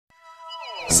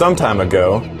Some time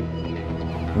ago,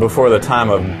 before the time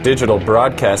of digital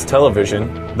broadcast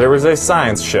television, there was a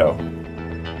science show.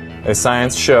 A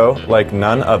science show like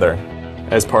none other.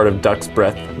 As part of Duck's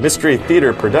Breath Mystery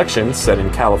Theater production set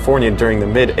in California during the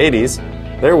mid-'80s,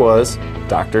 there was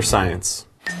Dr. Science.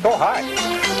 Oh, hi.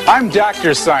 I'm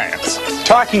Dr. Science,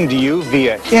 talking to you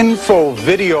via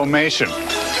Info-Videomation,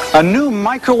 a new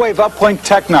microwave uplink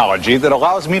technology that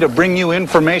allows me to bring you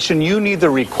information you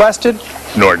neither requested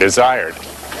nor desired.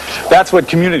 That's what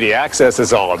community access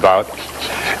is all about.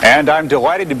 And I'm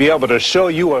delighted to be able to show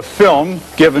you a film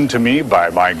given to me by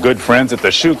my good friends at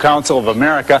the Shoe Council of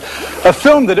America, a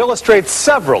film that illustrates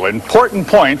several important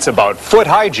points about foot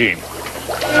hygiene.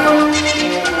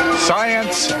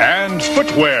 Science and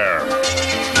footwear.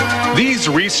 These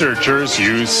researchers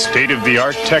use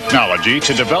state-of-the-art technology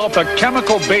to develop a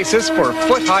chemical basis for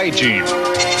foot hygiene.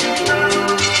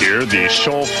 Here, the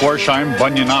Scholl-Florsheim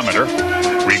bunionometer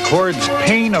records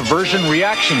pain aversion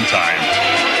reaction time.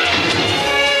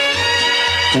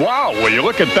 Wow, will you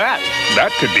look at that?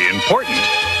 That could be important.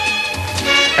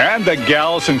 And the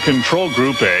gals in Control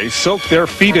Group A soak their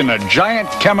feet in a giant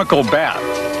chemical bath.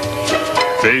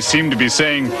 They seem to be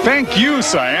saying, "Thank you,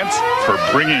 science, for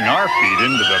bringing our feet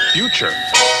into the future."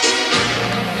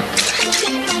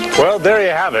 Well, there you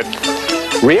have it.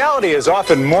 Reality is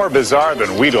often more bizarre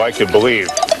than we'd like to believe,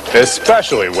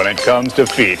 especially when it comes to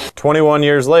feet. 21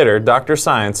 years later, Dr.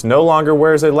 Science no longer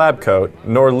wears a lab coat,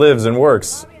 nor lives and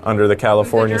works under the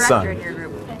California sun.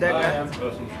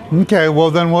 Okay,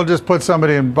 well then we'll just put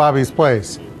somebody in Bobby's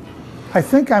place. I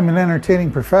think I'm an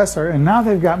entertaining professor, and now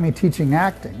they've got me teaching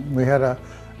acting. We had a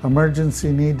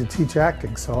emergency need to teach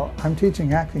acting, so I'm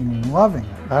teaching acting and loving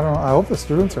it. I hope the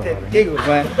students are loving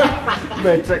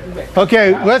it.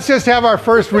 Okay, let's just have our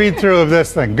first read through of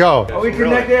this thing. Go. Are we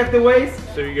connected at the waist?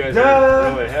 So you guys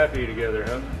are really happy together,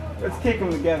 huh? Let's kick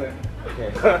them together.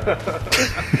 Okay.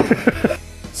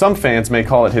 Some fans may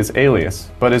call it his alias,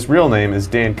 but his real name is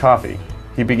Dan Coffey.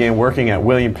 He began working at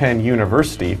William Penn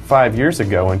University 5 years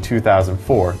ago in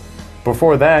 2004.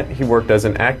 Before that, he worked as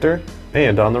an actor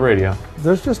and on the radio.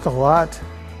 There's just a lot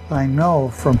I know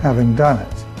from having done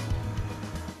it.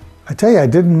 I tell you, I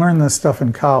didn't learn this stuff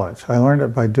in college. I learned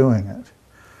it by doing it.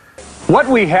 What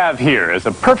we have here is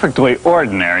a perfectly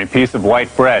ordinary piece of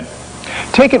white bread.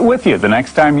 Take it with you the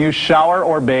next time you shower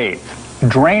or bathe.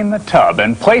 Drain the tub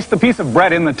and place the piece of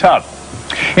bread in the tub.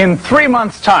 In 3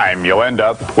 months' time, you'll end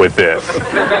up with this. In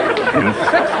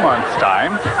 6 months'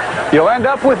 time, you'll end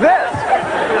up with this.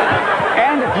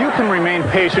 And if you can remain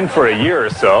patient for a year or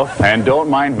so, and don't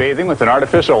mind bathing with an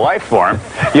artificial life form,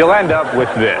 you'll end up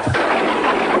with this.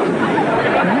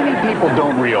 Many people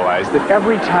don't realize that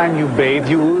every time you bathe,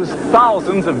 you lose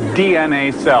thousands of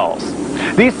DNA cells.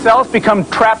 These cells become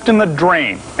trapped in the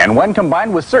drain, and when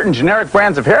combined with certain generic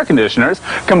brands of hair conditioners,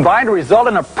 combined result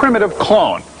in a primitive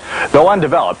clone. Though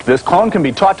undeveloped, this clone can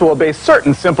be taught to obey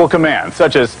certain simple commands,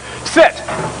 such as sit,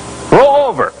 roll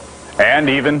over, and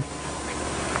even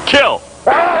kill.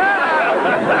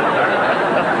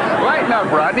 Lighten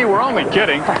up, Rodney, we're only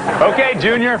kidding. Okay,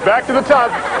 Junior, back to the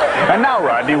tub. And now,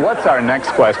 Rodney, what's our next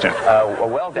question?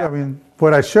 I mean,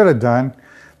 what I should have done,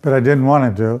 but I didn't want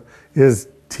to do, is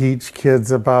teach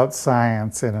kids about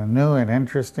science in a new and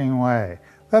interesting way.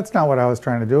 That's not what I was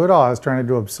trying to do at all. I was trying to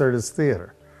do absurdist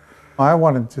theater. I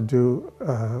wanted to do,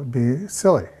 be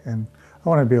silly, and I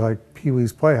wanted to be like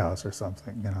Pee-wee's Playhouse or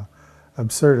something, you know,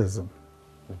 absurdism.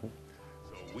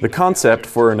 The concept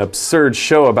for an absurd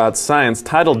show about science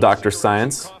titled Dr.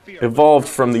 Science evolved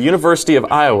from the University of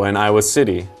Iowa in Iowa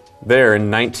City. There in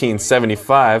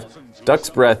 1975, Duck's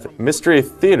Breath Mystery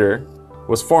Theater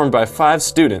was formed by 5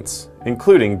 students,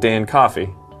 including Dan Coffey.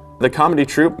 The comedy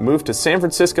troupe moved to San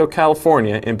Francisco,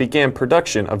 California and began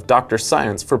production of Dr.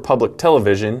 Science for public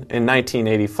television in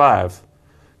 1985.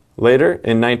 Later,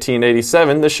 in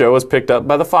 1987, the show was picked up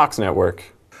by the Fox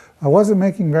network. I wasn't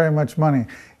making very much money.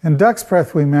 In Duck's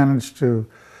Breath, we managed to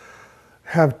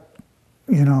have,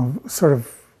 you know, sort of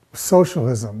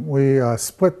socialism. We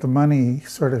split the money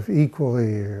sort of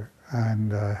equally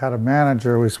and had a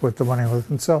manager we split the money with.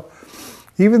 And so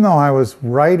even though I was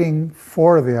writing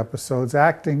for the episodes,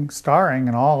 acting, starring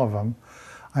in all of them,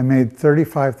 I made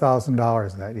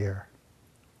 $35,000 that year.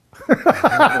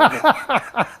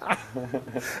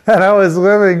 And I was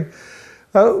living,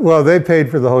 well, they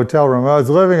paid for the hotel room. I was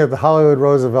living at the Hollywood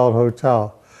Roosevelt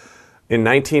Hotel. In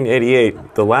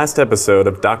 1988, the last episode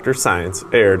of Dr. Science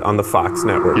aired on the Fox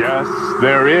network. Yes,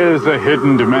 there is a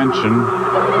hidden dimension.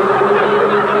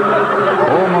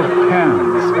 Home of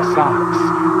pens, socks,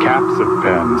 caps of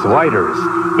pens, lighters,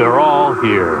 they're all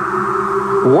here.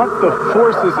 What the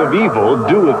forces of evil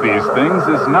do with these things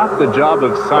is not the job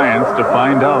of science to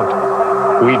find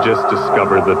out. We just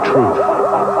discover the truth.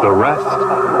 The rest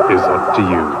is up to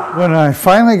you. When I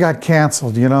finally got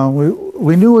canceled, you know,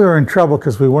 we knew we were in trouble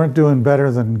because we weren't doing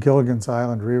better than Gilligan's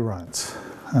Island reruns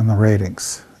and the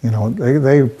ratings. You know,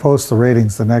 they post the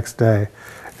ratings the next day,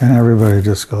 and everybody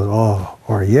just goes, oh,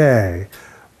 or yay.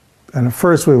 And at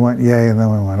first we went yay, and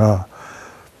then we went, oh.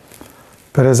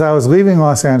 But as I was leaving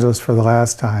Los Angeles for the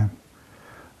last time,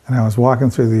 and I was walking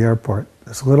through the airport,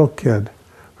 this little kid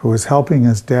who was helping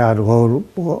his dad load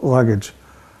luggage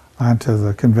onto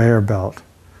the conveyor belt,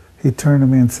 he turned to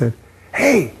me and said,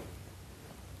 hey,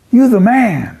 you the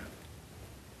man.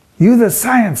 You the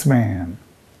science man.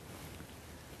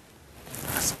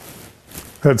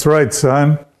 That's right,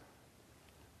 son.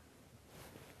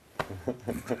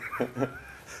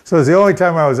 So it's the only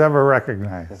time I was ever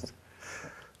recognized.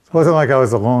 It wasn't like I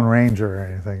was a Lone Ranger or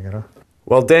anything, you know.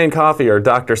 While Dan Coffey or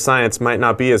Dr. Science might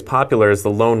not be as popular as the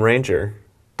Lone Ranger,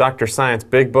 Dr. Science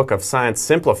Big Book of Science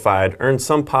Simplified earned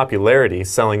some popularity,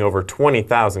 selling over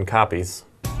 20,000 copies.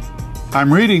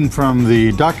 I'm reading from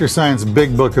the Dr. Science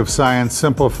Big Book of Science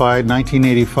Simplified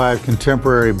 1985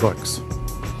 Contemporary Books.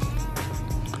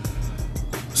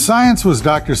 Science was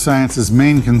Dr. Science's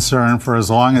main concern for as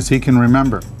long as he can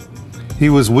remember. He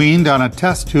was weaned on a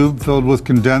test tube filled with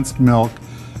condensed milk,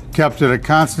 kept at a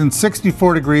constant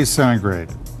 64 degrees centigrade.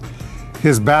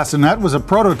 His bassinet was a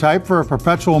prototype for a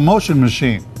perpetual motion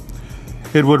machine.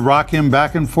 It would rock him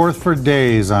back and forth for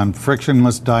days on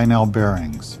frictionless Dynel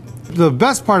bearings. The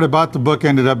best part about the book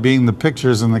ended up being the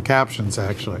pictures and the captions,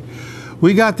 actually.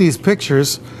 We got these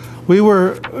pictures. We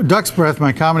were, Duck's Breath,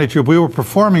 my comedy troupe, we were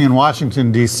performing in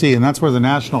Washington, D.C., and that's where the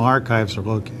National Archives are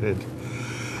located.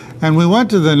 And we went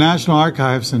to the National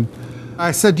Archives, and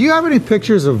I said, do you have any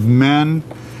pictures of men,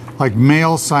 like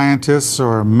male scientists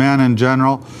or men in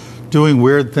general, doing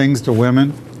weird things to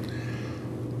women?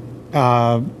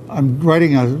 I'm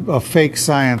writing a fake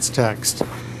science text.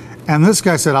 And this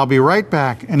guy said, I'll be right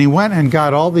back. And he went and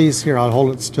got all these, here, I'll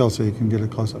hold it still so you can get a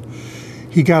close-up.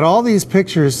 He got all these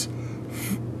pictures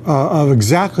of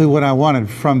exactly what I wanted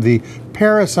from the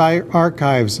Paris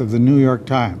archives of the New York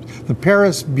Times, the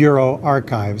Paris Bureau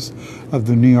archives of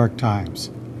the New York Times.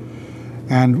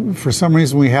 And for some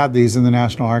reason we had these in the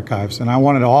National Archives, and I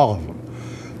wanted all of them.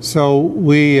 So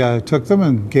we took them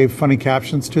and gave funny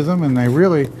captions to them, and they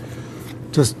really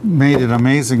just made an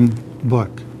amazing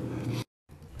book.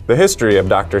 The history of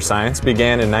Dr. Science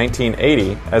began in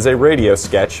 1980 as a radio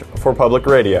sketch for public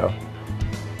radio.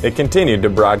 It continued to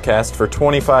broadcast for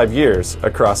 25 years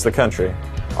across the country,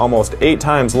 almost 8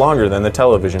 times longer than the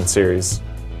television series.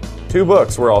 2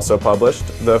 books were also published,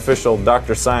 the official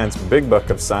Dr. Science Big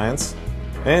Book of Science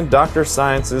and Dr.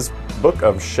 Science's Book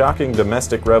of Shocking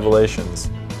Domestic Revelations.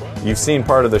 You've seen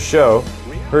part of the show,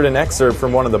 heard an excerpt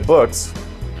from one of the books.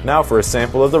 Now for a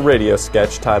sample of the radio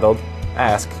sketch titled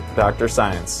Ask Dr.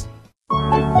 Science.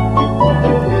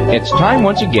 It's time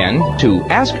once again to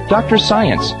Ask Dr.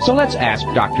 Science. So let's ask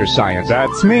Dr. Science.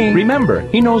 That's me. Remember,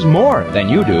 he knows more than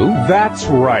you do. That's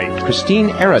right. Christine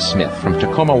Arrowsmith from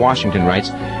Tacoma, Washington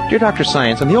writes, Dear Dr.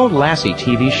 Science, on the old Lassie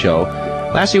TV show,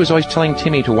 Lassie was always telling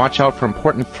Timmy to watch out for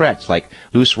important threats like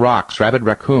loose rocks, rabid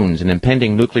raccoons, and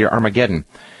impending nuclear Armageddon.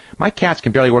 My cats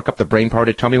can barely work up the brain power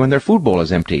to tell me when their food bowl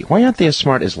is empty. Why aren't they as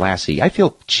smart as Lassie? I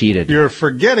feel cheated. You're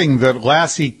forgetting that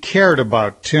Lassie cared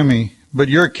about Timmy, but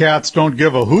your cats don't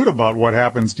give a hoot about what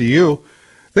happens to you.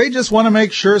 They just want to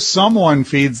make sure someone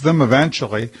feeds them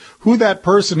eventually. Who that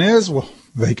person is, well,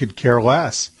 they could care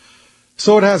less.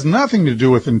 So it has nothing to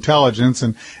do with intelligence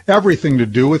and everything to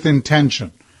do with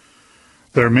intention.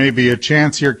 There may be a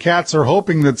chance your cats are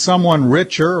hoping that someone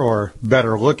richer or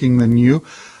better looking than you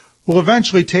will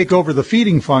eventually take over the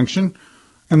feeding function,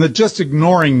 and that just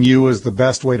ignoring you is the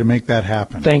best way to make that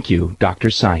happen. Thank you, Dr.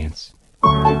 Science.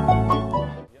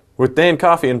 With Dan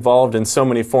Coffey involved in so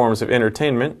many forms of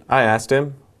entertainment, I asked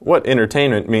him what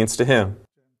entertainment means to him.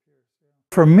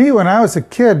 For me, when I was a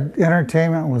kid,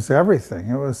 entertainment was everything.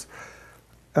 It was,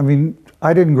 I mean,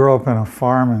 I didn't grow up on a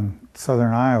farm in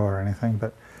southern Iowa or anything,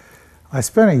 but I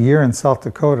spent a year in South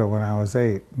Dakota when I was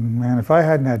 8. Man, if I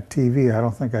hadn't had TV, I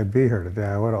don't think I'd be here today.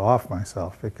 I would have offed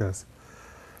myself because,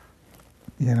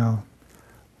 you know,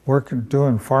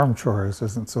 doing farm chores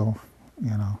isn't so,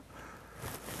 you know,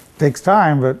 takes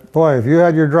time, but boy, if you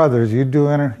had your druthers,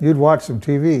 you'd watch some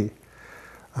TV.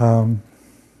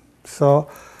 So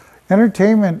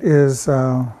entertainment is,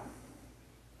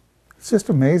 it's just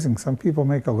amazing. Some people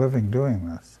make a living doing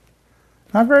this.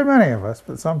 Not very many of us,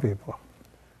 but some people.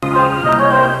 Thank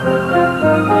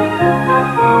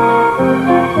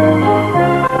you.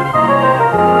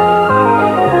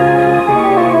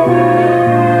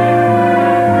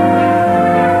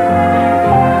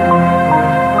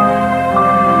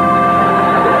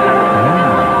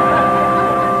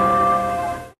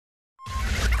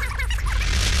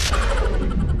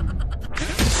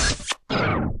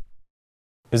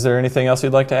 Is there anything else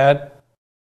you'd like to add?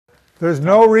 There's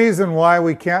no reason why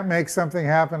we can't make something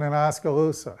happen in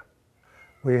Oskaloosa.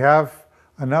 We have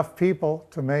enough people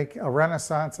to make a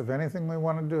renaissance of anything we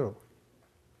want to do.